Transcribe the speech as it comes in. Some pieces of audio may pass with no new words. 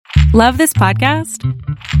Love this podcast?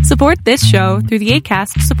 Support this show through the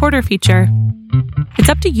Acast supporter feature. It's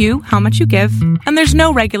up to you how much you give, and there's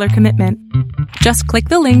no regular commitment. Just click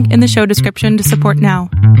the link in the show description to support now.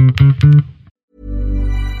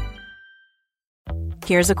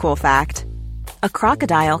 Here's a cool fact. A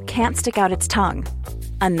crocodile can't stick out its tongue.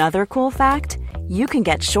 Another cool fact, you can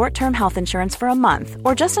get short-term health insurance for a month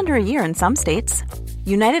or just under a year in some states.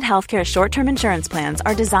 United Healthcare short-term insurance plans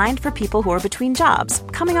are designed for people who are between jobs,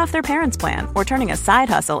 coming off their parents' plan, or turning a side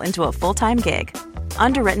hustle into a full-time gig.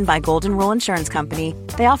 Underwritten by Golden Rule Insurance Company,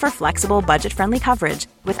 they offer flexible, budget-friendly coverage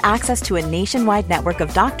with access to a nationwide network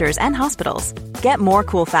of doctors and hospitals. Get more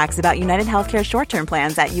cool facts about United Healthcare short-term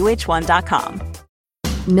plans at uh1.com.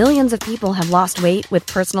 Millions of people have lost weight with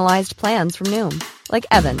personalized plans from Noom. Like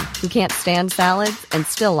Evan, who can't stand salads and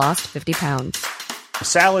still lost 50 pounds.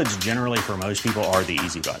 Salads generally for most people are the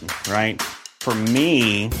easy button, right? For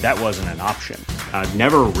me, that wasn't an option. I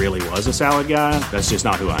never really was a salad guy. That's just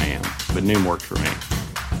not who I am. But Noom worked for me.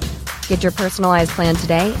 Get your personalized plan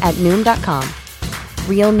today at Noom.com.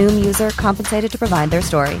 Real Noom user compensated to provide their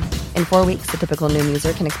story. In 4 weeks, the typical Noom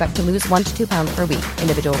user can expect to lose 1 to 2 pounds per week.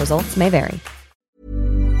 Individual results may vary.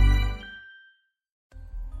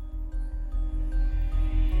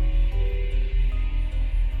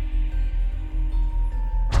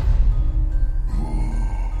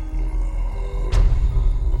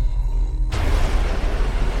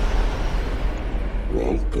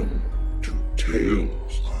 Welcome to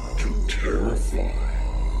Tales to Terrify.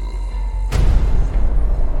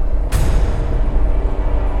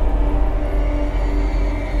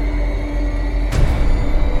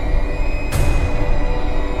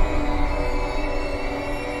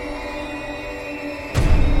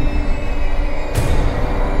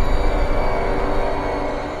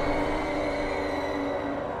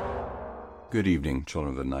 Good evening,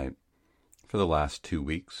 children of the night. For the last 2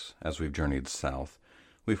 weeks, as we've journeyed south,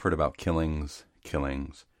 we've heard about killings,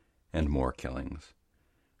 and more killings.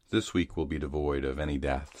 This week will be devoid of any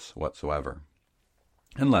deaths whatsoever,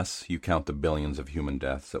 unless you count the billions of human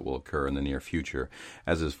deaths that will occur in the near future,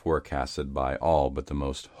 as is forecasted by all but the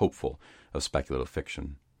most hopeful of speculative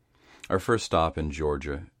fiction. Our first stop in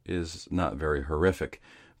Georgia is not very horrific,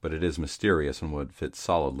 but it is mysterious and would fit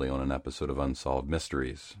solidly on an episode of Unsolved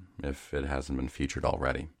Mysteries, if it hasn't been featured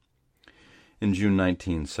already. In June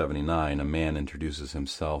 1979, a man introduces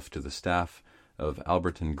himself to the staff of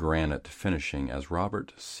Alberton Granite Finishing as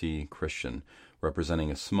Robert C. Christian,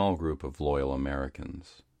 representing a small group of loyal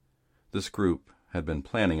Americans. This group had been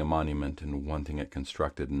planning a monument and wanting it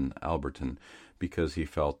constructed in Alberton because he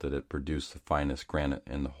felt that it produced the finest granite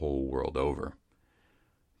in the whole world over.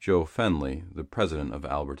 Joe Fenley, the president of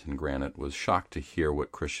Alberton Granite, was shocked to hear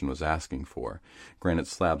what Christian was asking for, granite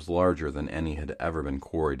slabs larger than any had ever been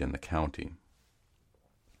quarried in the county.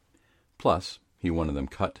 Plus, he wanted them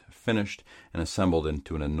cut, finished, and assembled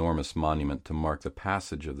into an enormous monument to mark the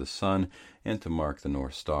passage of the sun and to mark the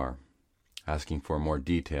North Star. Asking for more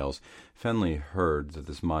details, Fenley heard that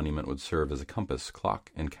this monument would serve as a compass,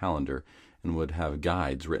 clock, and calendar, and would have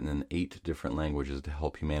guides written in 8 different languages to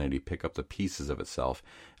help humanity pick up the pieces of itself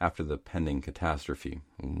after the pending catastrophe,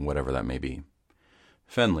 whatever that may be.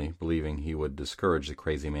 Fenley, believing he would discourage the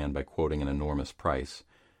crazy man by quoting an enormous price,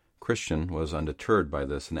 Christian was undeterred by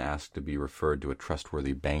this and asked to be referred to a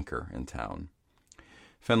trustworthy banker in town.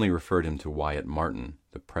 Fenley referred him to Wyatt Martin,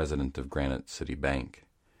 the president of Granite City Bank.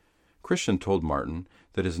 Christian told Martin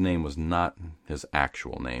that his name was not his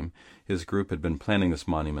actual name. His group had been planning this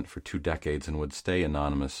monument for 2 decades and would stay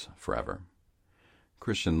anonymous forever.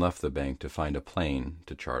 Christian left the bank to find a plane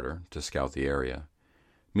to charter to scout the area.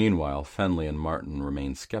 Meanwhile, Fenley and Martin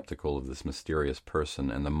remained skeptical of this mysterious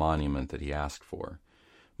person and the monument that he asked for.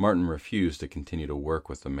 Martin refused to continue to work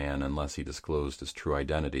with the man unless he disclosed his true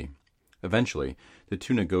identity. Eventually, the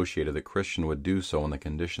two negotiated that Christian would do so on the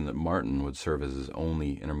condition that Martin would serve as his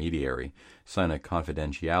only intermediary, sign a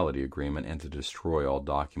confidentiality agreement, and to destroy all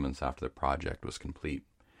documents after the project was complete.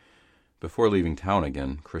 Before leaving town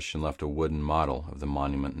again, Christian left a wooden model of the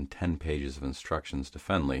monument and 10 pages of instructions to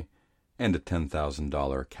Fenley, and a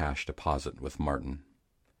 $10,000 cash deposit with Martin.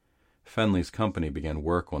 Fenley's company began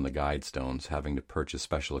work on the guide stones, having to purchase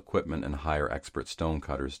special equipment and hire expert stone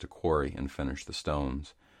cutters to quarry and finish the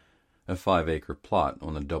stones. A 5-acre plot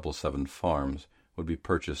on the Double Seven Farms would be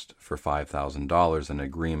purchased for $5,000 in an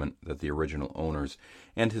agreement that the original owners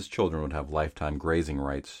and his children would have lifetime grazing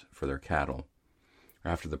rights for their cattle.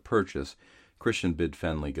 After the purchase, Christian bid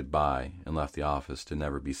Fenley goodbye and left the office to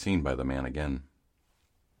never be seen by the man again.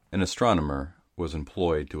 An astronomer was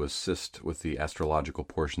employed to assist with the astrological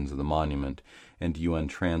portions of the monument, and UN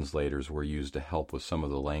translators were used to help with some of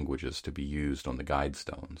the languages to be used on the guide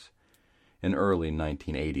stones. In early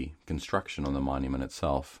 1980, construction on the monument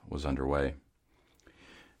itself was underway.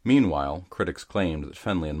 Meanwhile, critics claimed that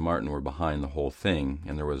Fenley and Martin were behind the whole thing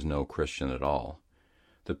and there was no Christian at all.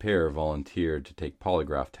 The pair volunteered to take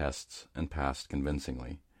polygraph tests and passed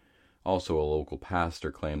convincingly. Also, a local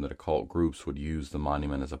pastor claimed that occult groups would use the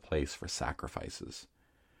monument as a place for sacrifices.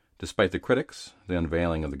 Despite the critics, the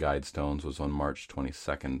unveiling of the guidestones was on March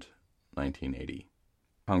 22, 1980.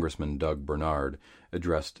 Congressman Doug Bernard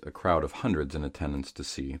addressed a crowd of hundreds in attendance to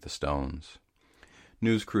see the stones.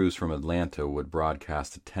 News crews from Atlanta would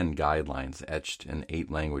broadcast the 10 guidelines etched in 8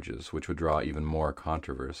 languages, which would draw even more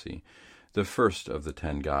controversy, the first of the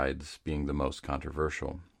 10 guides being the most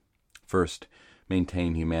controversial. First,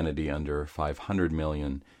 maintain humanity under 500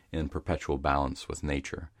 million in perpetual balance with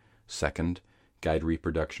nature. Second, guide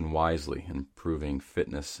reproduction wisely, improving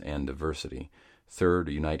fitness and diversity. Third,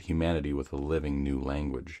 unite humanity with a living new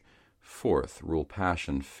language. Fourth, rule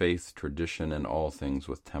passion, faith, tradition, and all things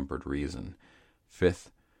with tempered reason.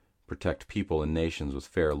 Fifth, protect people and nations with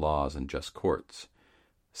fair laws and just courts.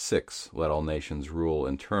 6, let all nations rule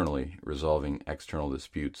internally, resolving external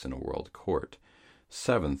disputes in a world court.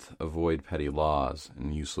 7th, avoid petty laws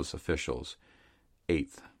and useless officials.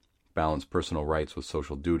 8th, balance personal rights with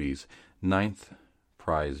social duties. 9th,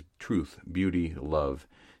 prize truth, beauty, love,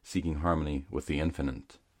 seeking harmony with the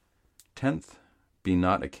infinite. 10th, be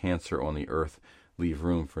not a cancer on the earth, leave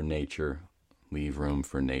room for nature, leave room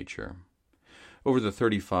for nature. Over the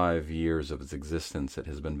 35 years of its existence, it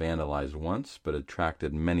has been vandalized once, but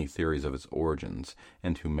attracted many theories of its origins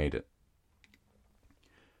and who made it.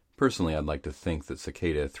 Personally, I'd like to think that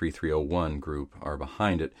Cicada 3301 group are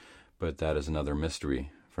behind it, but that is another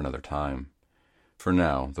mystery for another time. For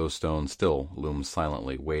now, those stones still loom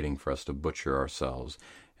silently, waiting for us to butcher ourselves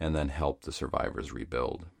and then help the survivors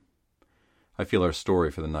rebuild. I feel our story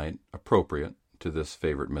for the night appropriate to this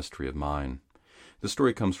favorite mystery of mine. The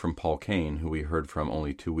story comes from Paul Kane, who we heard from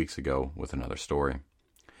only 2 weeks ago with another story.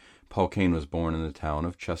 Paul Kane was born in the town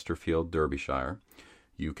of Chesterfield, Derbyshire,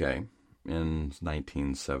 UK, in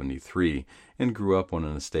 1973, and grew up on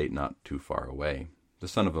an estate not too far away. The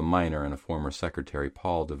son of a miner and a former secretary,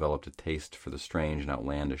 Paul developed a taste for the strange and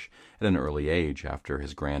outlandish at an early age after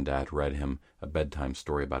his granddad read him a bedtime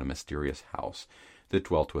story about a mysterious house that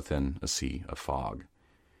dwelt within a sea of fog.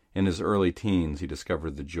 In his early teens, he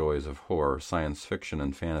discovered the joys of horror, science fiction,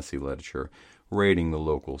 and fantasy literature, raiding the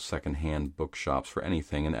local second-hand bookshops for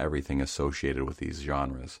anything and everything associated with these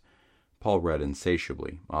genres. Paul read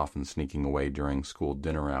insatiably, often sneaking away during school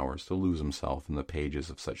dinner hours to lose himself in the pages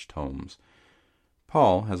of such tomes.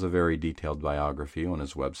 Paul has a very detailed biography on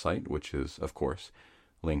his website, which is, of course,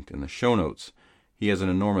 linked in the show notes. He has an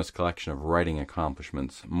enormous collection of writing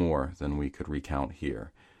accomplishments, more than we could recount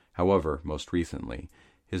here. However, most recently,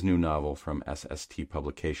 his new novel from SST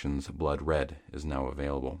Publications, Blood Red, is now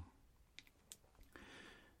available.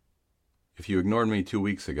 If you ignored me 2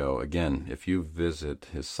 weeks ago, again, if you visit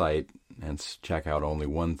his site and check out only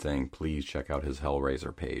one thing, please check out his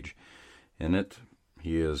Hellraiser page. In it,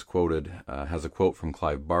 he is quoted, has a quote from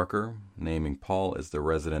Clive Barker, naming Paul as the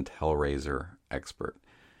resident Hellraiser expert.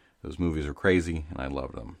 Those movies are crazy, and I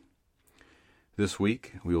love them. This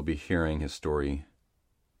week, we will be hearing his story,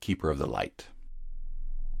 Keeper of the Light.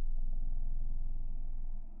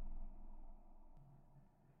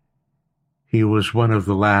 He was one of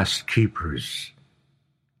the last keepers.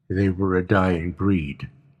 They were a dying breed,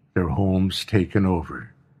 their homes taken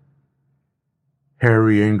over.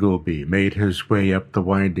 Harry Ingleby made his way up the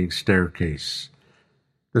winding staircase,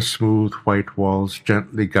 the smooth white walls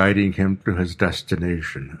gently guiding him to his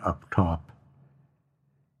destination up top.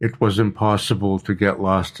 It was impossible to get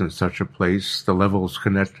lost in such a place, the levels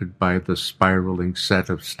connected by the spiraling set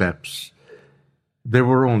of steps. There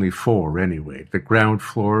were only 4 anyway, the ground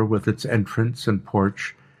floor with its entrance and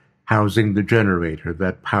porch housing the generator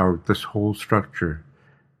that powered this whole structure,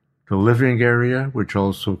 the living area, which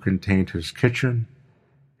also contained his kitchen,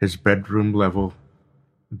 his bedroom level,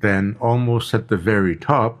 then almost at the very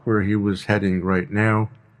top, where he was heading right now,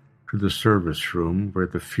 to the service room where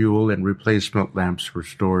the fuel and replacement lamps were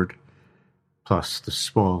stored, plus the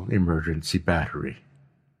small emergency battery.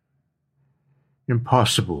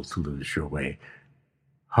 Impossible to lose your way.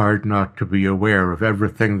 Hard not to be aware of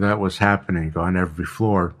everything that was happening on every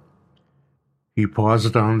floor. He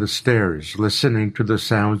paused on the stairs, listening to the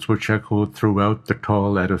sounds which echoed throughout the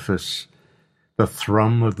tall edifice, the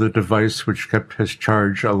thrum of the device which kept his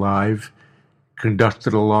charge alive,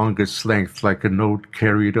 conducted along its length like a note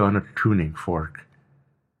carried on a tuning fork.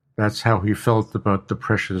 That's how he felt about the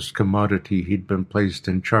precious commodity he'd been placed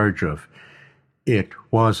in charge of. It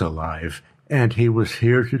was alive, and he was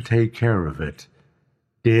here to take care of it.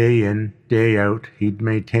 Day in, day out, he'd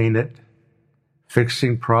maintain it,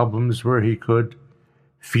 fixing problems where he could,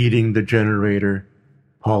 feeding the generator,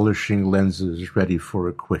 polishing lenses ready for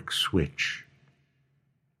a quick switch.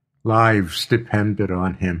 Lives depended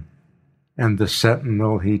on him, and the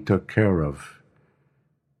sentinel he took care of.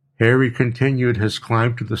 Harry continued his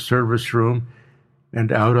climb to the service room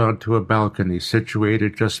and out onto a balcony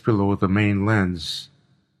situated just below the main lens,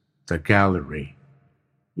 the gallery.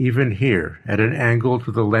 Even here, at an angle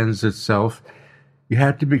to the lens itself, you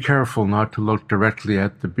had to be careful not to look directly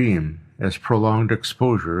at the beam, as prolonged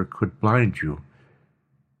exposure could blind you.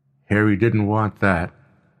 Harry didn't want that.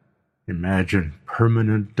 Imagine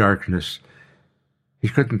permanent darkness. He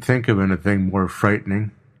couldn't think of anything more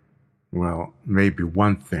frightening. Well, maybe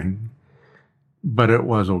one thing. But it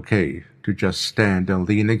was okay to just stand and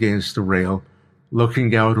lean against the rail,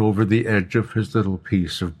 looking out over the edge of his little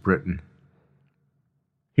piece of Britain.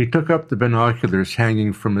 He took up the binoculars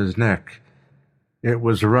hanging from his neck. It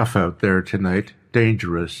was rough out there tonight,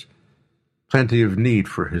 dangerous, plenty of need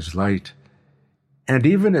for his light. And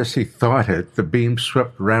even as he thought it, the beam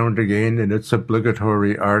swept round again in its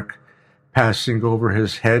obligatory arc, passing over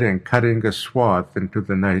his head and cutting a swath into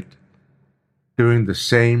the night, doing the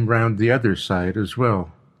same round the other side as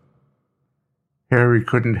well. Harry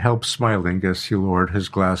couldn't help smiling as he lowered his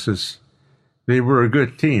glasses. They were a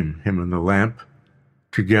good team, him and the lamp.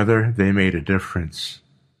 Together they made a difference.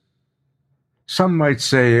 Some might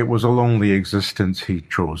say it was a lonely existence he'd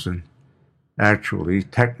chosen. Actually,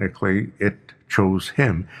 technically, it chose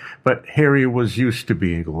him, but Harry was used to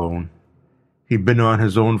being alone. He'd been on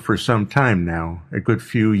his own for some time now, a good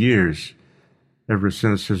few years, ever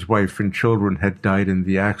since his wife and children had died in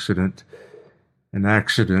the accident, an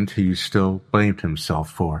accident he still blamed himself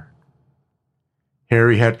for.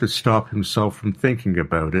 Harry had to stop himself from thinking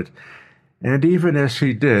about it, and even as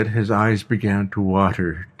he did, his eyes began to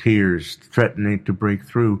water, tears threatening to break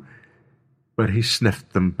through, but he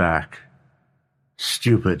sniffed them back.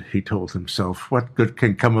 Stupid, he told himself. What good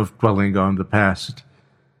can come of dwelling on the past?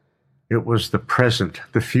 It was the present,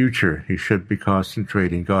 the future, he should be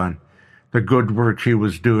concentrating on. The good work he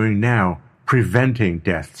was doing now, preventing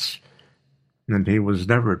deaths. And he was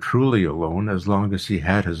never truly alone as long as he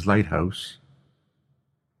had his lighthouse.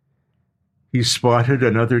 He spotted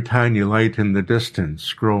another tiny light in the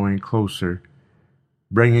distance, growing closer.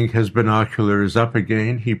 Bringing his binoculars up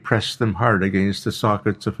again, he pressed them hard against the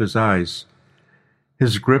sockets of his eyes.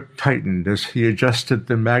 His grip tightened as he adjusted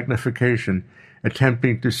the magnification,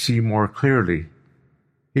 attempting to see more clearly.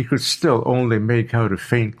 He could still only make out a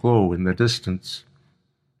faint glow in the distance.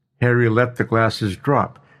 Harry let the glasses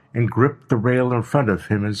drop and gripped the rail in front of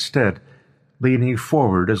him instead, leaning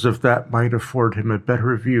forward as if that might afford him a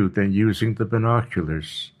better view than using the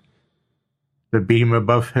binoculars. The beam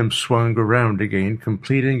above him swung around again,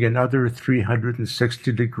 completing another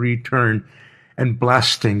 360-degree turn and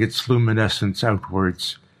blasting its luminescence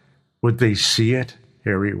outwards. Would they see it?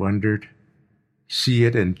 Harry wondered. See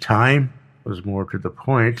it in time? Was more to the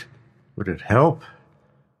point. Would it help?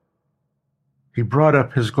 He brought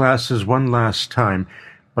up his glasses one last time,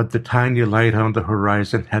 but the tiny light on the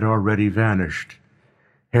horizon had already vanished.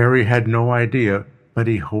 Harry had no idea, but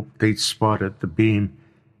he hoped they'd spotted the beam.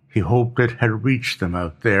 He hoped it had reached them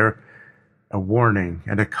out there, a warning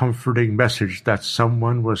and a comforting message that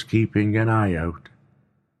someone was keeping an eye out.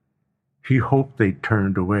 He hoped they'd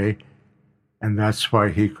turned away, and that's why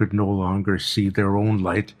he could no longer see their own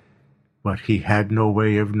light, but he had no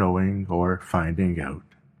way of knowing or finding out.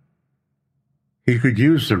 He could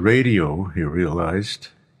use the radio, he realized.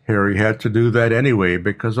 Harry had to do that anyway,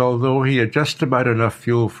 because although he had just about enough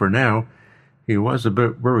fuel for now, he was a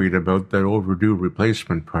bit worried about that overdue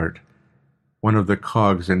replacement part. One of the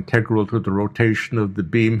cogs integral to the rotation of the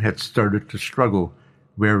beam had started to struggle,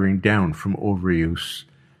 wearing down from overuse.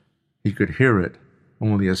 He could hear it,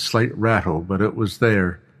 only a slight rattle, but it was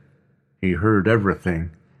there. He heard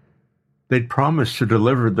everything. They'd promised to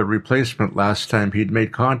deliver the replacement last time he'd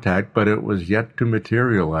made contact, but it was yet to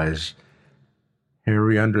materialize.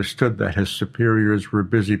 Harry understood that his superiors were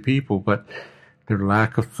busy people, but their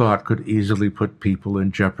lack of thought could easily put people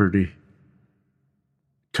in jeopardy.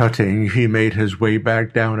 Tutting, he made his way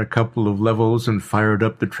back down a couple of levels and fired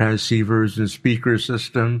up the transceivers and speaker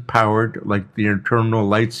system, powered, like the internal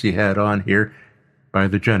lights he had on here, by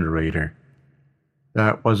the generator.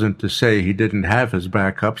 That wasn't to say he didn't have his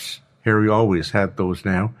backups. Harry always had those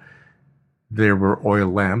now. There were oil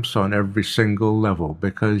lamps on every single level,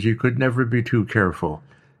 because you could never be too careful.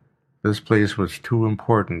 This place was too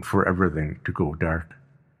important for everything to go dark.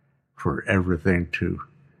 For everything to...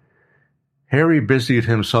 Harry busied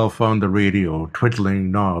himself on the radio,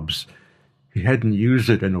 twiddling knobs. He hadn't used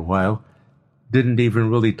it in a while, didn't even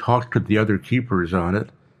really talk to the other keepers on it.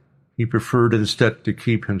 He preferred instead to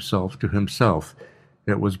keep himself to himself.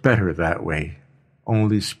 It was better that way,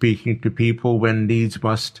 only speaking to people when needs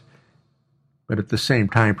must, but at the same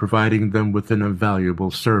time providing them with an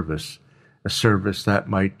invaluable service, a service that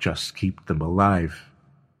might just keep them alive.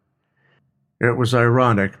 It was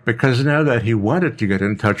ironic, because now that he wanted to get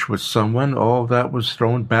in touch with someone, all that was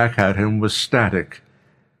thrown back at him was static.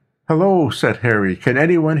 "Hello," said Harry. "Can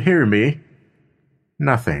anyone hear me?"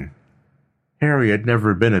 Nothing. Harry had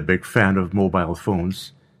never been a big fan of mobile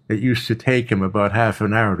phones. It used to take him about half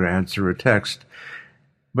an hour to answer a text.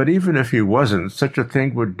 But even if he wasn't, such a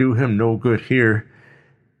thing would do him no good here.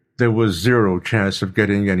 There was zero chance of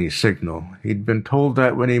getting any signal. He'd been told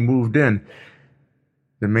that when he moved in.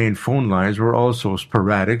 The main phone lines were also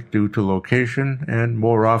sporadic due to location, and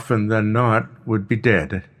more often than not would be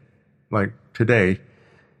dead. Like today,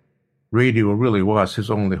 radio really was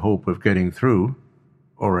his only hope of getting through,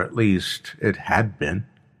 or at least it had been.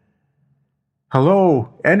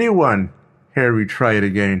 "Hello, anyone?" Harry tried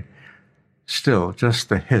again. Still just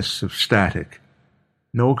the hiss of static.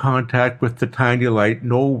 No contact with the tiny light,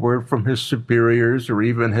 no word from his superiors or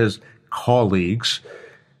even his colleagues.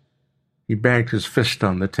 He banged his fist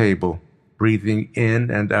on the table. Breathing in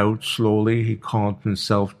and out slowly, he calmed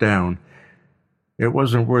himself down. It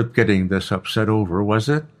wasn't worth getting this upset over, was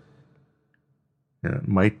it? It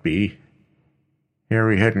might be.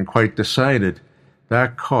 Harry hadn't quite decided.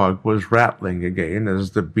 That cog was rattling again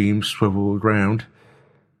as the beam swiveled round.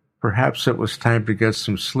 Perhaps it was time to get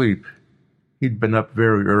some sleep. He'd been up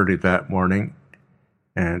very early that morning.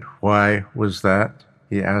 And why was that?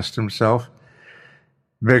 He asked himself.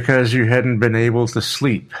 Because you hadn't been able to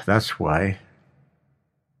sleep, that's why.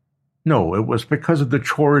 No, it was because of the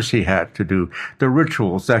chores he had to do, the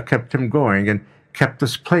rituals that kept him going and kept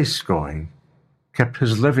this place going, kept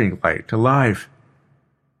his living light alive,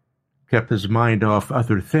 kept his mind off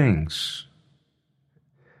other things.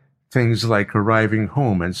 Things like arriving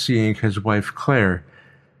home and seeing his wife Claire,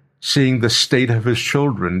 seeing the state of his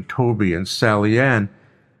children, Toby and Sally Ann.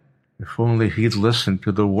 If only he'd listened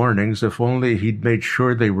to the warnings, if only he'd made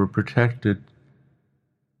sure they were protected.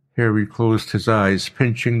 Harry closed his eyes,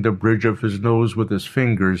 pinching the bridge of his nose with his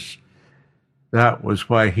fingers. That was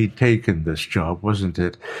why he'd taken this job, wasn't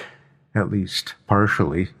it? At least,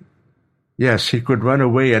 partially. Yes, he could run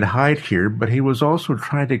away and hide here, but he was also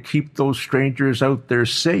trying to keep those strangers out there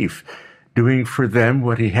safe, doing for them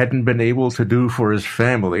what he hadn't been able to do for his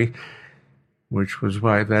family, which was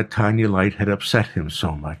why that tiny light had upset him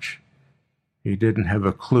so much. He didn't have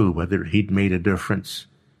a clue whether he'd made a difference,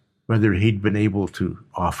 whether he'd been able to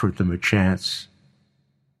offer them a chance.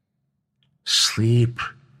 Sleep.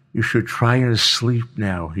 You should try and sleep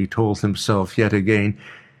now, he told himself yet again.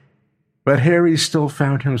 But Harry still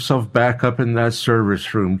found himself back up in that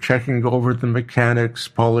service room, checking over the mechanics,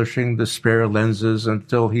 polishing the spare lenses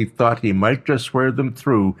until he thought he might just wear them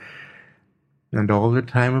through. And all the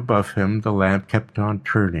time above him the lamp kept on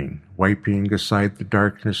turning, wiping aside the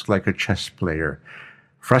darkness like a chess player,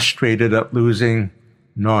 frustrated at losing,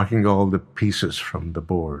 knocking all the pieces from the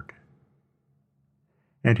board.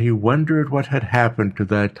 And he wondered what had happened to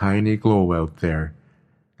that tiny glow out there,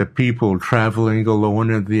 the people traveling alone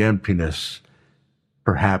in the emptiness,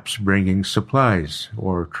 perhaps bringing supplies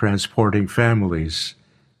or transporting families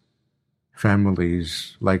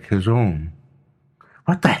like his own.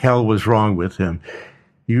 What the hell was wrong with him?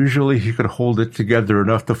 Usually he could hold it together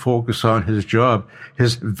enough to focus on his job,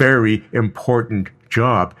 his very important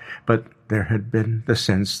job, but there had been the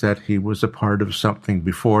sense that he was a part of something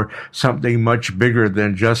before, something much bigger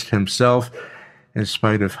than just himself, in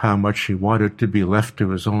spite of how much he wanted to be left to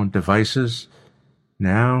his own devices.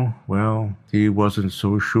 Now, well, he wasn't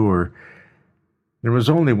so sure. There was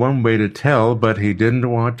only one way to tell, but he didn't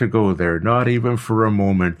want to go there, not even for a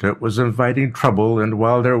moment. It was inviting trouble, and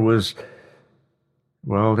while there was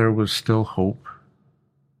still hope,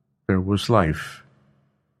 there was life.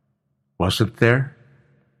 Wasn't there?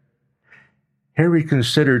 Harry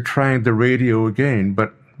considered trying the radio again,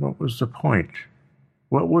 but what was the point?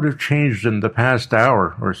 What would have changed in the past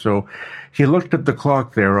hour or so? He looked at the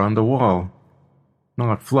clock there on the wall.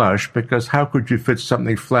 Not flush, because how could you fit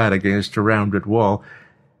something flat against a rounded wall?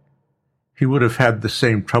 He would have had the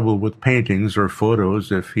same trouble with paintings or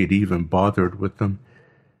photos if he'd even bothered with them.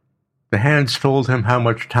 The hands told him how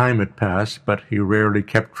much time had passed, but he rarely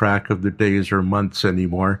kept track of the days or months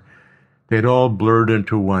anymore. They'd all blurred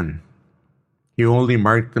into one. He only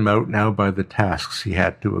marked them out now by the tasks he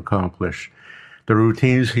had to accomplish, the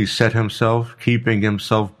routines he set himself, keeping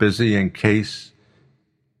himself busy in case.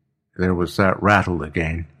 There was that rattle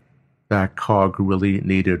again, That cog really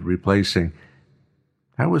needed replacing.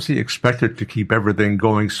 How was he expected to keep everything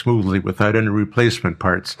going smoothly without any replacement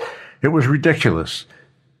parts? It was ridiculous.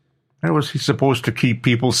 How was he supposed to keep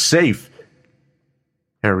people safe?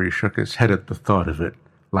 Harry shook his head at the thought of it.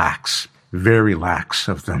 Lax, very lax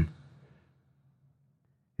of them.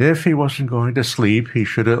 If he wasn't going to sleep, he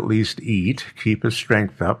should at least eat, keep his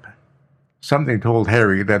strength up. Something told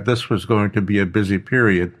Harry that this was going to be a busy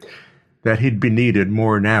period, that he'd be needed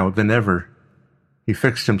more now than ever. He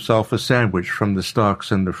fixed himself a sandwich from the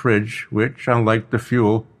stocks in the fridge, which, unlike the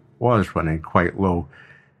fuel, was running quite low.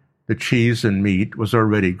 The cheese and meat was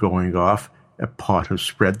already going off, a pot of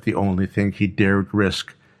spread the only thing he dared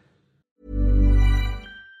risk.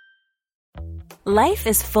 Life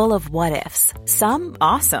is full of what-ifs. Some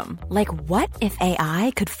awesome, like what if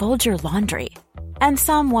AI could fold your laundry? And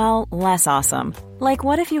some, well, less awesome, like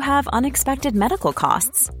what if you have unexpected medical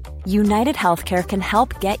costs? United Healthcare can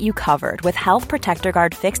help get you covered with Health Protector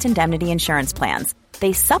Guard fixed indemnity insurance plans.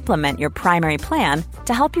 They supplement your primary plan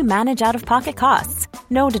to help you manage out-of-pocket costs.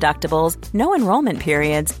 No deductibles, no enrollment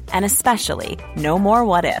periods, and especially no more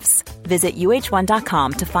what-ifs. Visit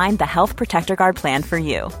uh1.com to find the Health Protector Guard plan for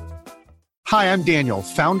you. Hi, I'm Daniel,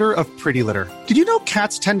 founder of Pretty Litter. Did you know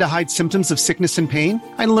cats tend to hide symptoms of sickness and pain?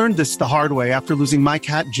 I learned this the hard way after losing my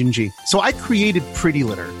cat, Gingy. So I created Pretty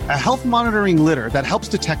Litter, a health monitoring litter that helps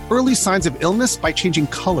detect early signs of illness by changing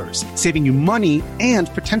colors, saving you money and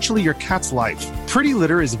potentially your cat's life. Pretty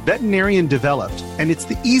Litter is veterinarian developed, and it's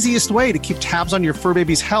the easiest way to keep tabs on your fur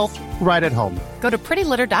baby's health right at home. Go to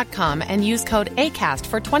prettylitter.com and use code ACAST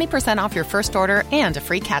for 20% off your first order and a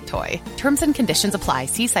free cat toy. Terms and conditions apply.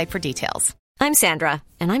 See site for details. I'm Sandra,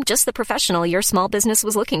 and I'm just the professional your small business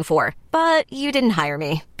was looking for. But you didn't hire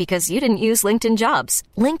me because you didn't use LinkedIn Jobs.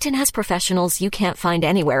 LinkedIn has professionals you can't find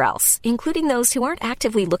anywhere else, including those who aren't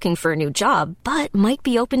actively looking for a new job, but might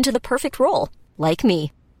be open to the perfect role, like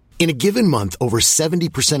me. In a given month, over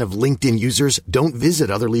 70% of LinkedIn users don't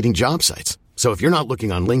visit other leading job sites. So if you're not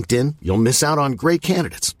looking on LinkedIn, you'll miss out on great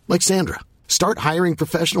candidates like Sandra. Start hiring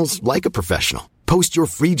professionals like a professional. Post your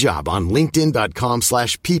free job on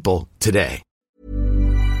linkedin.com/people today.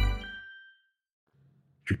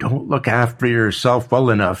 You don't look after yourself well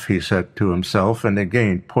enough, he said to himself, and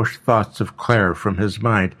again pushed thoughts of Claire from his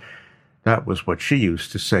mind. That was what she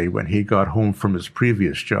used to say when he got home from his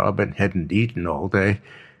previous job and hadn't eaten all day.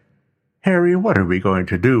 Harry, what are we going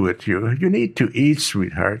to do with you? You need to eat,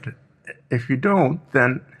 sweetheart. If you don't,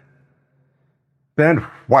 then... Then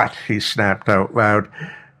what? He snapped out loud.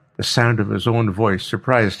 The sound of his own voice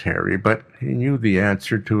surprised Harry, but he knew the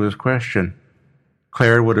answer to his question.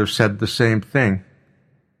 Claire would have said the same thing.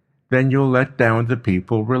 Then you'll let down the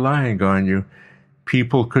people relying on you.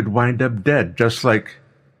 People could wind up dead, just like...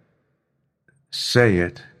 Say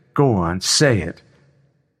it. Go on, say it.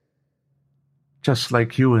 Just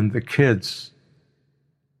like you and the kids.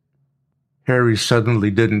 Harry suddenly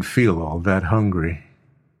didn't feel all that hungry.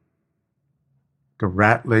 The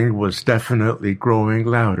rattling was definitely growing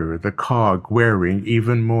louder, the cog wearing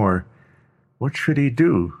even more. What should he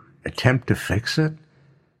do? Attempt to fix it?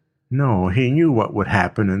 No, he knew what would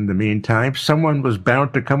happen in the meantime. Someone was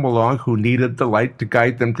bound to come along who needed the light to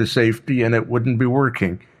guide them to safety, and it wouldn't be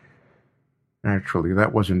working. Actually,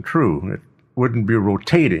 that wasn't true. It wouldn't be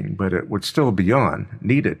rotating, but it would still be on,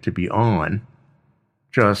 needed to be on,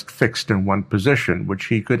 just fixed in one position, which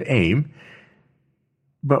he could aim.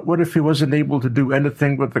 But what if he wasn't able to do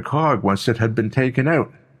anything with the cog once it had been taken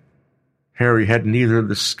out? Harry had neither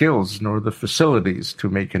the skills nor the facilities to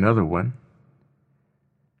make another one.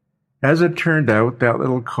 As it turned out, that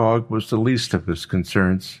little cog was the least of his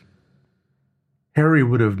concerns. Harry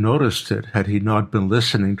would have noticed it had he not been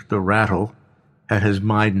listening to the rattle, had his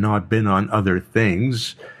mind not been on other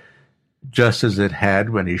things, just as it had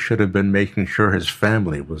when he should have been making sure his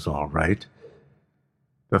family was all right.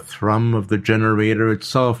 The thrum of the generator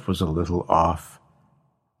itself was a little off,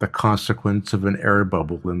 the consequence of an air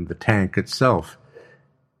bubble in the tank itself.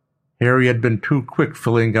 Harry had been too quick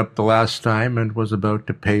filling up the last time and was about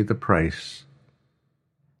to pay the price.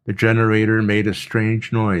 The generator made a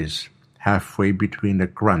strange noise, halfway between a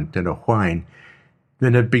grunt and a whine.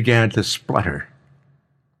 Then it began to splutter.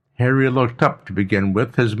 Harry looked up to begin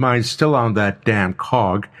with, his mind still on that damn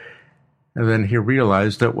cog, and then he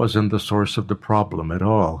realized that wasn't the source of the problem at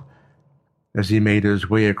all. As he made his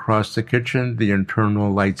way across the kitchen, the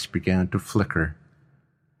internal lights began to flicker.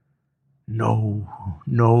 "No,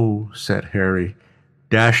 no," said Harry,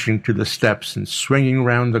 dashing to the steps and swinging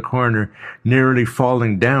round the corner, nearly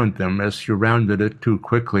falling down them as he rounded it too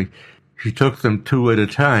quickly. He took them two at a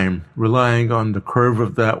time, relying on the curve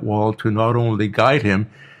of that wall to not only guide him,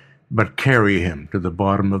 but carry him to the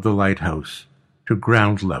bottom of the lighthouse, to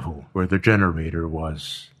ground level where the generator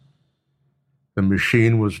was. The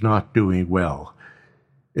machine was not doing well.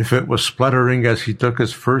 If it was spluttering as he took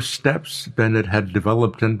his first steps, then it had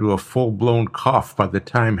developed into a full-blown cough by the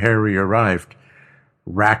time Harry arrived.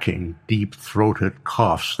 Racking, deep-throated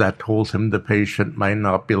coughs that told him the patient might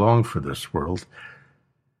not be long for this world.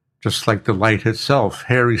 Just like the light itself,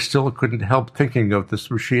 Harry still couldn't help thinking of this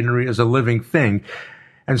machinery as a living thing,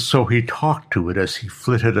 and so he talked to it as he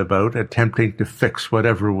flitted about, attempting to fix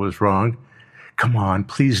whatever was wrong. "Come on,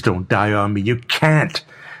 please don't die on me. You can't.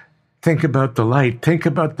 Think about the light. Think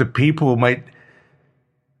about the people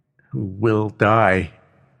who will die.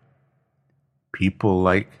 People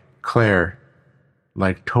like Claire,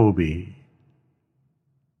 like Toby,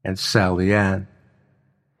 and Sally Ann.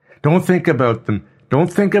 Don't think about them.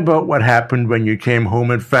 Don't think about what happened when you came home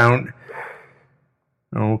and found..."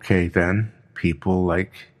 "Okay, then. People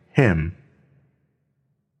like him."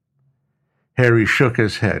 Harry shook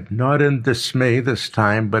his head, not in dismay this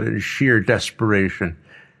time, but in sheer desperation.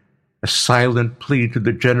 A silent plea to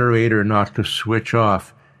the generator not to switch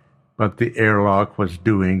off, but the airlock was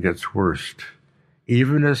doing its worst.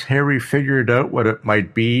 Even as Harry figured out what it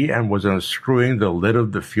might be and was unscrewing the lid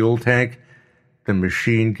of the fuel tank, the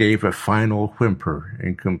machine gave a final whimper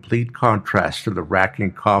in complete contrast to the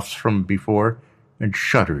racking coughs from before and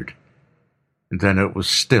shuddered. And then it was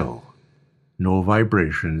still. No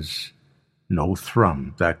vibrations, no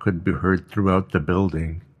thrum that could be heard throughout the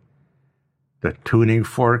building. The tuning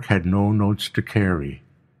fork had no notes to carry.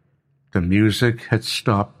 The music had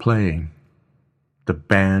stopped playing. The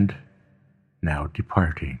band now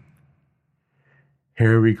departing.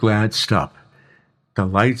 Harry glanced up. The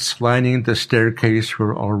lights lining the staircase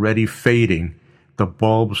were already fading, the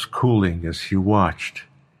bulbs cooling as he watched.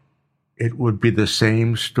 It would be the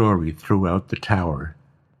same story throughout the tower.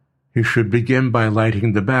 He should begin by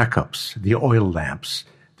lighting the backups, the oil lamps.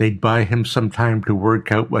 They'd buy him some time to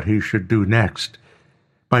work out what he should do next.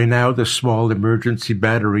 By now, the small emergency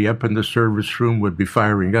battery up in the service room would be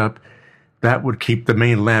firing up. That would keep the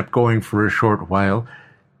main lamp going for a short while.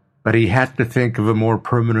 But he had to think of a more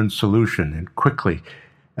permanent solution, and quickly,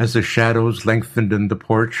 as the shadows lengthened in the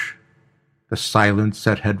porch. The silence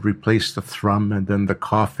that had replaced the thrum and then the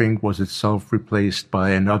coughing was itself replaced by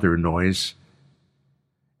another noise.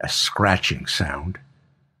 A scratching sound.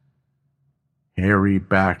 Harry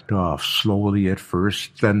backed off, slowly at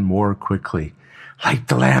first, then more quickly. "Light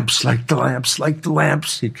the lamps, light the lamps, light the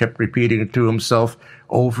lamps," he kept repeating it to himself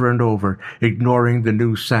over and over, ignoring the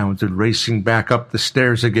new sounds and racing back up the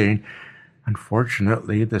stairs again.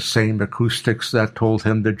 Unfortunately, the same acoustics that told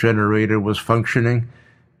him the generator was functioning,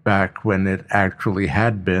 back when it actually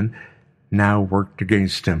had been, now worked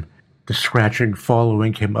against him. The scratching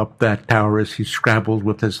following him up that tower as he scrabbled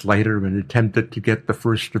with his lighter and attempted to get the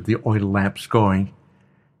first of the oil lamps going.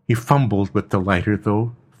 He fumbled with the lighter,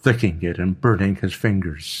 though, flicking it and burning his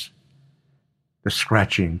fingers. The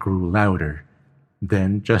scratching grew louder.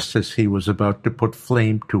 Then, just as he was about to put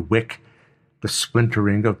flame to wick, the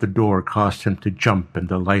splintering of the door caused him to jump and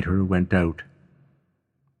the lighter went out.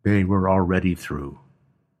 They were already through,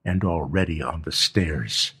 and already on the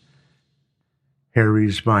stairs.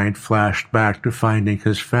 Harry's mind flashed back to finding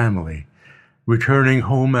his family, returning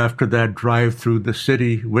home after that drive through the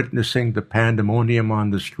city, witnessing the pandemonium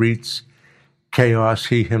on the streets, chaos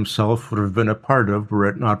he himself would have been a part of were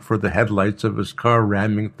it not for the headlights of his car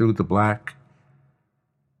ramming through the black.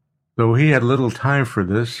 Though he had little time for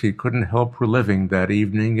this, he couldn't help reliving that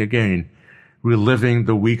evening again, reliving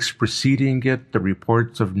the weeks preceding it, the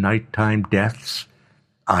reports of nighttime deaths,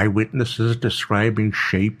 eyewitnesses describing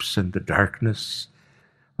shapes in the darkness.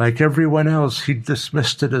 Like everyone else, he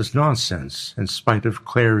dismissed it as nonsense, in spite of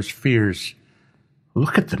Claire's fears.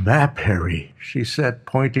 "Look at the map, Harry," she said,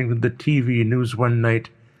 pointing to the TV news one night.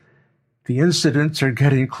 "The incidents are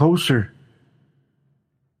getting closer."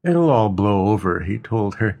 "It'll all blow over," he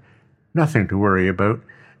told her. "Nothing to worry about.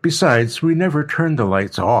 Besides, we never turned the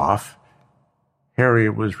lights off." Harry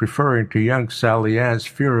was referring to young Sally Ann's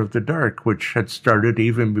fear of the dark, which had started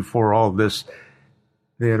even before all this.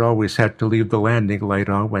 They had always had to leave the landing light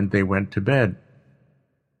on when they went to bed.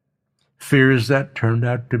 Fears that turned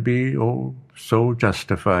out to be, so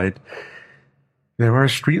justified. There are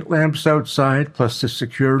street lamps outside, plus the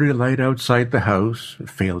security light outside the house.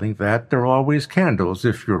 Failing that, there are always candles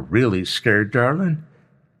if you're really scared, darling.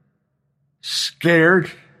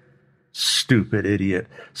 Scared? Stupid idiot.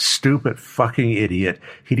 Stupid fucking idiot.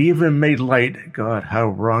 He'd even made light, God, how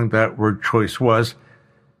wrong that word choice was,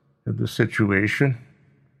 of the situation.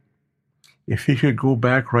 If he could go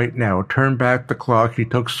back right now, turn back the clock he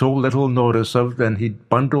took so little notice of, then he'd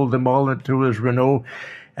bundle them all into his Renault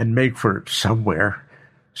and make for somewhere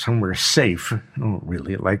safe. Oh,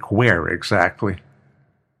 really, like where exactly?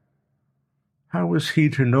 How was he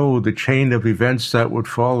to know the chain of events that would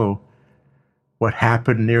follow? What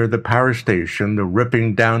happened near the power station, the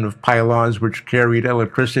ripping down of pylons which carried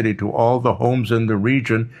electricity to all the homes in the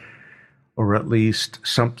region, or at least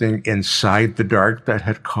something inside the dark that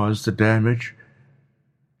had caused the damage?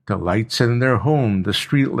 The lights in their home, the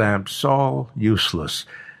street lamps, all useless.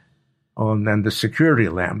 Oh, and then the security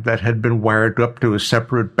lamp that had been wired up to a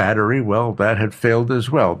separate battery, well, that had failed as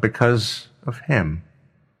well because of him.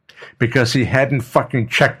 Because he hadn't fucking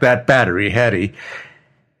checked that battery, had he?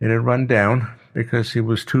 It had run down because he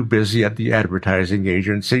was too busy at the advertising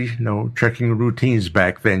agency. No checking routines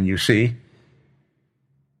back then, you see.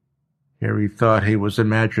 Harry thought he was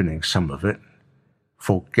imagining some of it.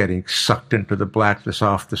 Folk getting sucked into the blackness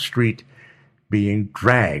off the street, being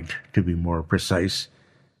dragged, to be more precise.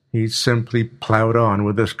 He'd simply plowed on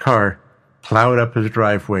with his car, plowed up his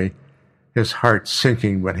driveway, his heart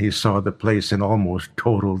sinking when he saw the place in almost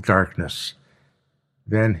total darkness.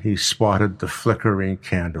 Then he spotted the flickering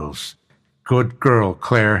candles. "Good girl,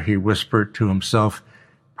 Claire," he whispered to himself,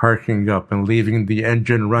 parking up and leaving the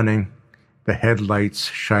engine running, the headlights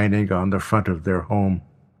shining on the front of their home.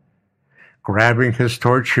 Grabbing his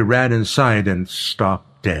torch, he ran inside and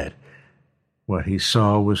stopped dead. What he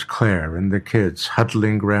saw was Claire and the kids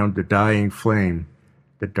huddling round the dying flame,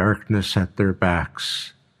 the darkness at their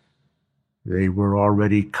backs. They were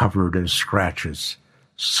already covered in scratches,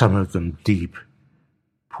 some of them deep.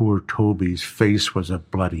 Poor Toby's face was a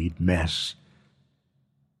bloodied mess.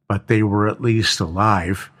 But they were at least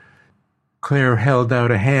alive. Claire held out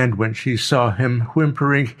a hand when she saw him,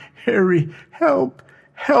 whimpering, "Harry, help!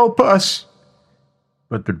 Help us!"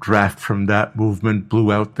 But the draft from that movement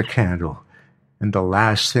blew out the candle, and the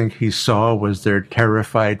last thing he saw was their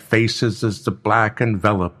terrified faces as the black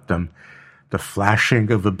enveloped them, the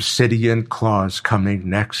flashing of obsidian claws coming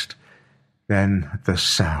next, then the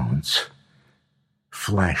sounds.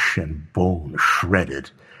 Flesh and bone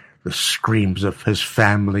shredded, the screams of his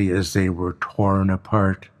family as they were torn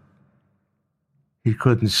apart. He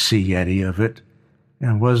couldn't see any of it,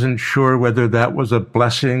 and wasn't sure whether that was a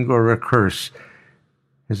blessing or a curse.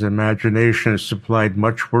 His imagination supplied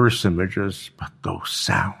much worse images, but those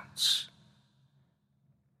sounds.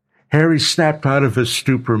 Harry snapped out of his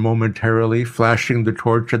stupor momentarily, flashing the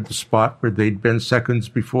torch at the spot where they'd been seconds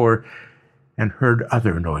before, and heard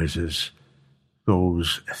other noises.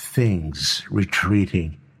 Those things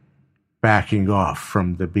retreating, backing off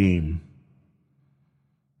from the beam.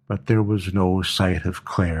 But there was no sight of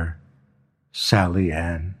Claire, Sally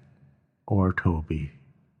Ann, or Toby.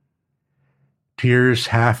 Tears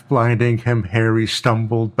half blinding him, Harry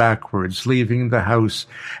stumbled backwards, leaving the house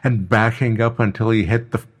and backing up until he hit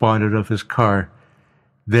the bonnet of his car.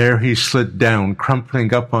 There he slid down,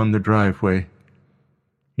 crumpling up on the driveway.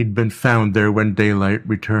 He'd been found there when daylight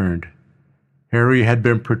returned. Harry had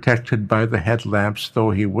been protected by the headlamps,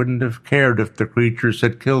 though he wouldn't have cared if the creatures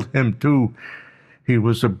had killed him too. He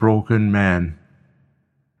was a broken man.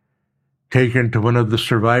 Taken to one of the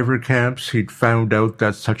survivor camps, he'd found out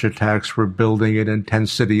that such attacks were building in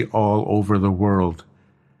intensity all over the world.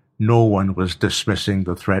 No one was dismissing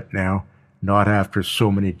the threat now, not after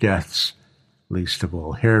so many deaths, least of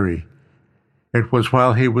all Harry. It was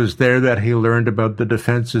while he was there that he learned about the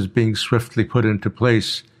defenses being swiftly put into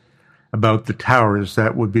place, about the towers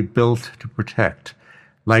that would be built to protect,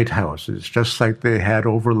 lighthouses just like they had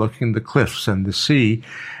overlooking the cliffs and the sea,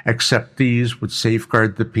 except these would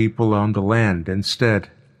safeguard the people on the land instead.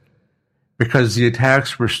 Because the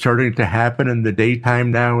attacks were starting to happen in the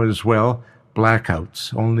daytime now as well,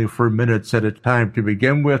 blackouts, only for minutes at a time to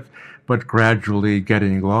begin with, but gradually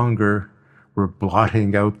getting longer, were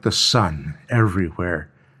blotting out the sun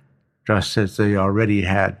everywhere, just as they already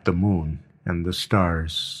had the moon and the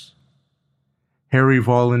stars. Harry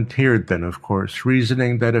volunteered then, of course,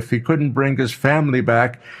 reasoning that if he couldn't bring his family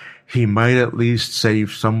back, he might at least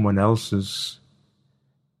save someone else's,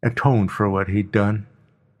 atone for what he'd done.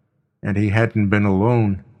 And he hadn't been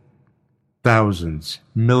alone. Thousands,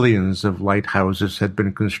 millions of lighthouses had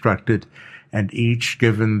been constructed, and each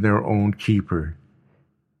given their own keeper.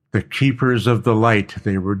 The keepers of the light,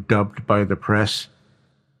 they were dubbed by the press,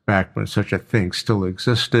 back when such a thing still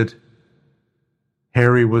existed.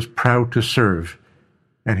 Harry was proud to serve,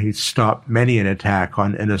 and he'd stopped many an attack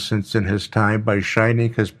on innocents in his time by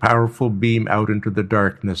shining his powerful beam out into the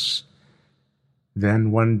darkness.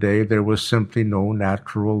 Then one day there was simply no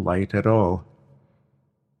natural light at all.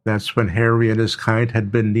 That's when Harry and his kind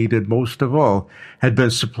had been needed most of all, had been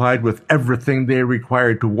supplied with everything they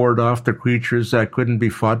required to ward off the creatures that couldn't be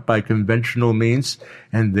fought by conventional means,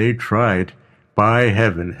 and they tried. By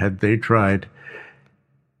heaven, had they tried.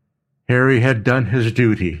 Harry had done his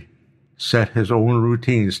duty, set his own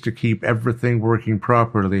routines to keep everything working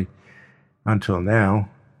properly, until now,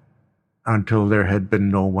 until there had been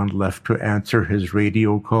no one left to answer his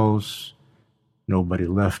radio calls, nobody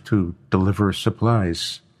left to deliver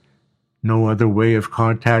supplies. No other way of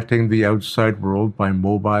contacting the outside world by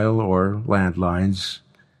mobile or landlines.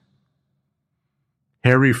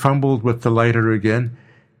 Harry fumbled with the lighter again,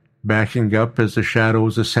 backing up as the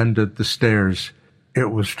shadows ascended the stairs.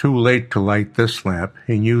 It was too late to light this lamp,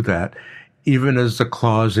 he knew that, even as the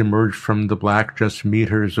claws emerged from the black just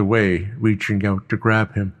meters away, reaching out to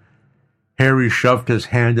grab him. Harry shoved his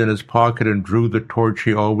hand in his pocket and drew the torch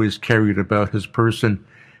he always carried about his person,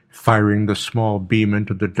 firing the small beam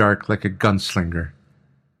into the dark like a gunslinger.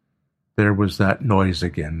 There was that noise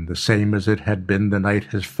again, the same as it had been the night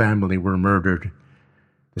his family were murdered.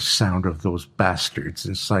 The sound of those bastards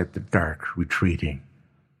inside the dark, retreating.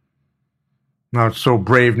 "Not so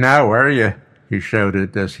brave now, are you?" he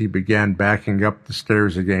shouted as he began backing up the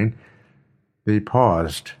stairs again. They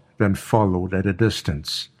paused, then followed at a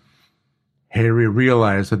distance. Harry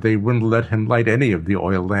realized that they wouldn't let him light any of the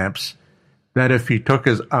oil lamps, that if he took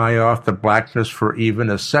his eye off the blackness for even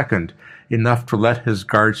a second, enough to let his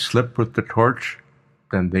guard slip with the torch,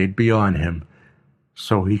 then they'd be on him.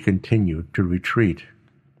 So he continued to retreat.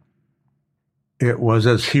 It was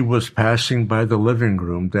as he was passing by the living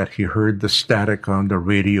room that he heard the static on the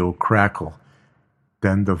radio crackle.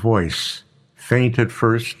 Then the voice. Faint at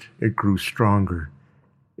first, it grew stronger.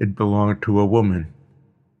 It belonged to a woman.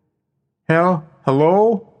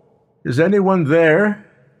 Hello? Is anyone there?"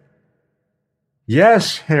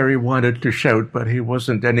 "Yes," Harry wanted to shout, but he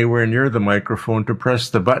wasn't anywhere near the microphone to press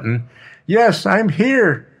the button. "Yes, I'm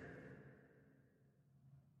here."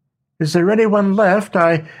 "Is there anyone left?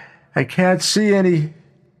 I can't see any.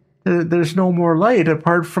 There's no more light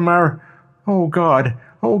apart from our... Oh, God,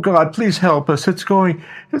 please help us. It's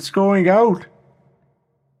going out.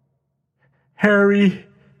 Harry,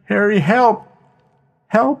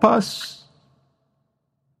 help us."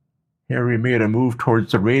 Harry made a move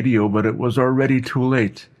towards the radio, but it was already too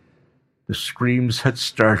late. The screams had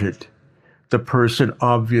started, the person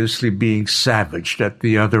obviously being savaged at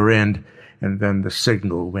the other end, and then the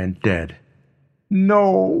signal went dead.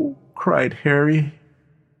 "No!" cried Harry.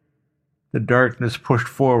 The darkness pushed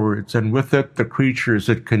forwards, and with it the creatures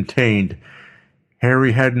it contained.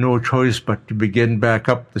 Harry had no choice but to begin back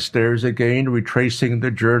up the stairs again, retracing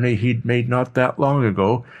the journey he'd made not that long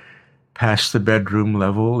ago, past the bedroom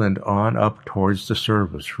level and on up towards the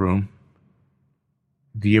service room.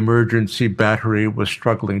 The emergency battery was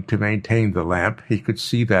struggling to maintain the lamp. He could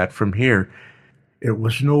see that from here. It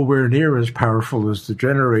was nowhere near as powerful as the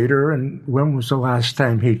generator, and when was the last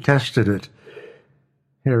time he tested it?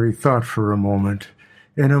 Harry thought for a moment.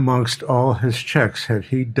 In amongst all his checks, had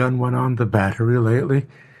he done one on the battery lately?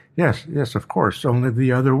 Yes, of course, only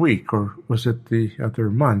the other week, or was it the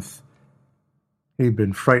other month? He'd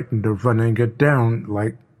been frightened of running it down,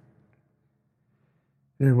 like...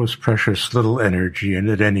 There was precious little energy in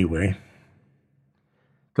it anyway.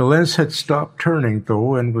 The lens had stopped turning,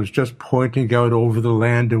 though, and was just pointing out over the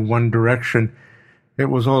land in one direction. It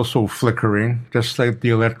was also flickering, just like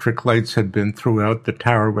the electric lights had been throughout the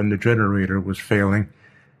tower when the generator was failing.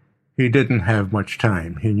 He didn't have much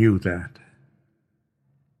time, he knew that.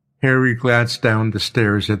 Harry glanced down the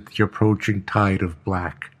stairs at the approaching tide of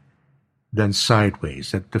black, then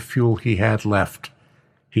sideways at the fuel he had left.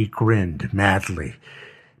 He grinned madly.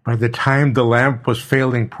 By the time the lamp was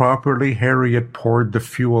failing properly, Harry had poured the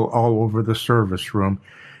fuel all over the service room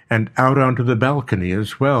and out onto the balcony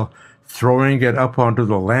as well, throwing it up onto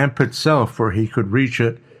the lamp itself where he could reach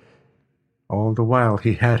it. All the while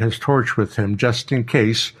he had his torch with him just in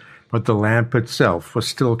case, but the lamp itself was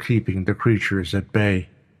still keeping the creatures at bay.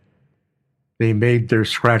 They made their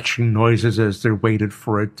scratching noises as they waited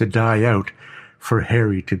for it to die out, for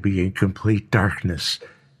Harry to be in complete darkness.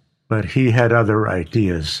 But he had other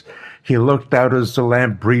ideas. He looked out as the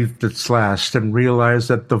lamp breathed its last and realized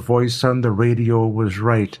that the voice on the radio was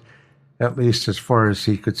right, at least as far as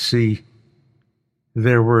he could see.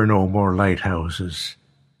 There were no more lighthouses,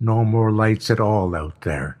 no more lights at all out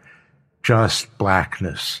there, just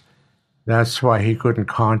blackness. That's why he couldn't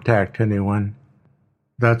contact anyone.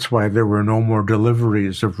 That's why there were no more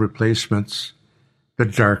deliveries of replacements. The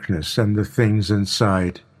darkness and the things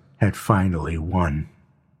inside had finally won.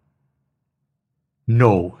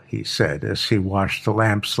 "No," he said as he watched the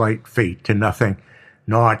lamp's light fade to nothing.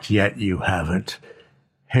 Not yet, you haven't.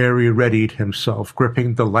 Harry readied himself,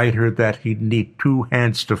 gripping the lighter that he'd need 2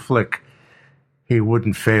 hands to flick. He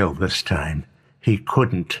wouldn't fail this time. He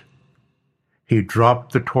couldn't. He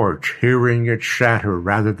dropped the torch, hearing it shatter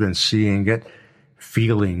rather than seeing it,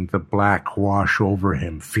 feeling the black wash over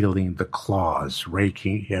him, feeling the claws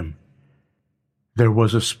raking him. There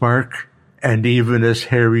was a spark, and even as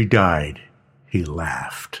Harry died, he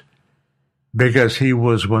laughed. Because he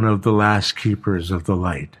was one of the last keepers of the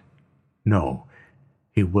light. No,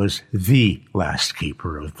 he was the last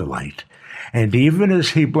keeper of the light. And even as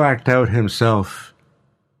he blacked out himself,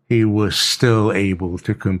 he was still able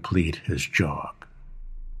to complete his job.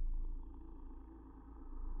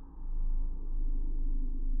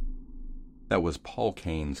 That was Paul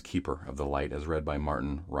Kane's Keeper of the Light, as read by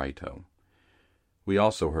Martin Raito. We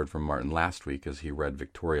also heard from Martin last week as he read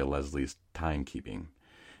Victoria Leslie's Timekeeping.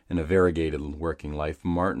 In a variegated working life,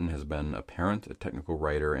 Martin has been a parent, a technical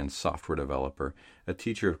writer and software developer, a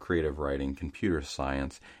teacher of creative writing, computer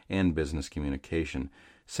science, and business communication,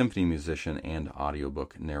 symphony musician, and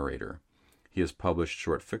audiobook narrator. He has published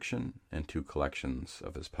short fiction and 2 collections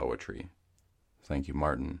of his poetry. Thank you,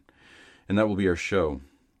 Martin. And that will be our show.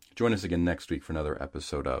 Join us again next week for another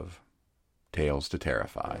episode of Tales to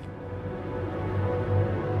Terrify.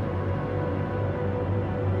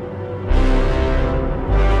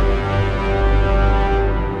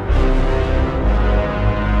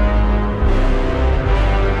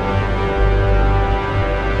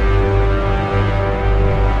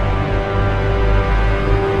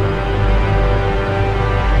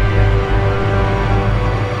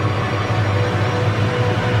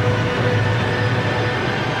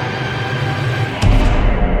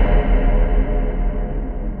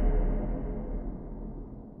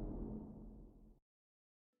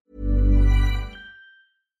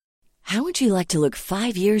 How would you like to look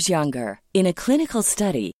 5 years younger? In a clinical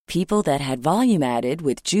study, people that had volume added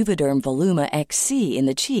with Juvederm Voluma XC in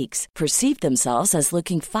the cheeks perceived themselves as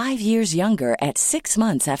looking 5 years younger at 6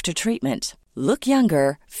 months after treatment. Look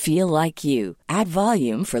younger, feel like you. Add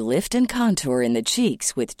volume for lift and contour in the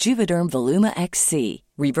cheeks with Juvederm Voluma XC.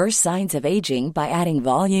 Reverse signs of aging by adding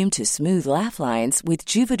volume to smooth laugh lines with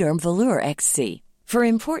Juvederm Volure XC. For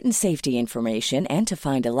important safety information and to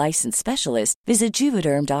find a licensed specialist, visit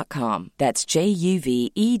Juvederm.com. That's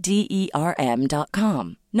JUVEDERM.com.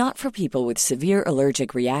 Not for people with severe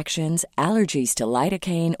allergic reactions, allergies to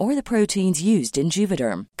lidocaine, or the proteins used in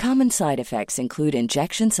Juvederm. Common side effects include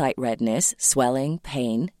injection site redness, swelling,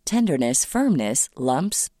 pain, tenderness, firmness,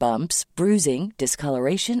 lumps, bumps, bruising,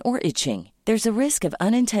 discoloration, or itching. There's a risk of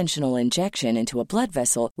unintentional injection into a blood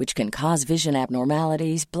vessel, which can cause vision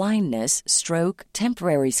abnormalities, blindness, stroke,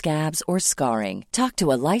 temporary scabs, or scarring. Talk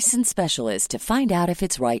to a licensed specialist to find out if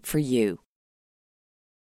it's right for you.